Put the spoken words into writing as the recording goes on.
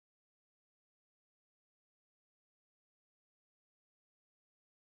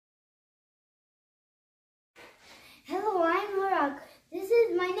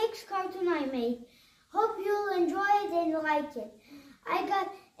next cartoon I made. Hope you'll enjoy it and like it.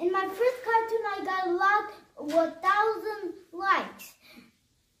 In my first cartoon I got a lot, 1,000 likes.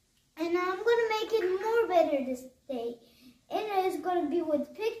 And I'm going to make it more better this day. And it's going to be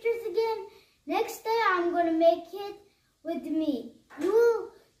with pictures again. Next day I'm going to make it with me.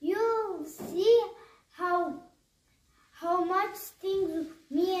 You'll see how much things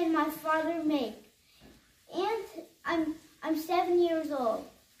me and my father make. And I'm 7 years old.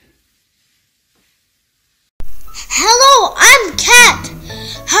 Hello, I'm Kat.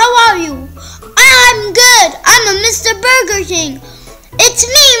 How are you? I'm good. I'm a Mr. Burger King. It's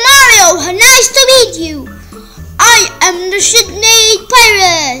me, Mario. Nice to meet you. I am the Sydney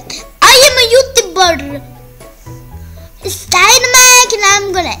Pirate. I am a YouTuber. It's dynamite and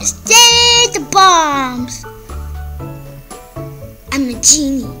I'm gonna stay the bombs. I'm a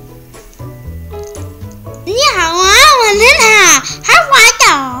genie. 你好啊，我很好。How are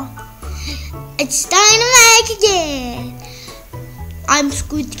you? It's dynamite again. I'm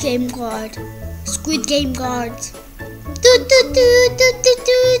Squid Game God. Squid Game Gods. Do do do do do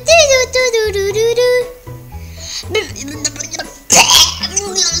do do do do do do.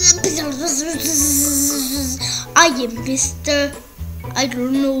 I am Mr. I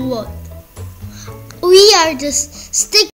don't know what. We are the stick.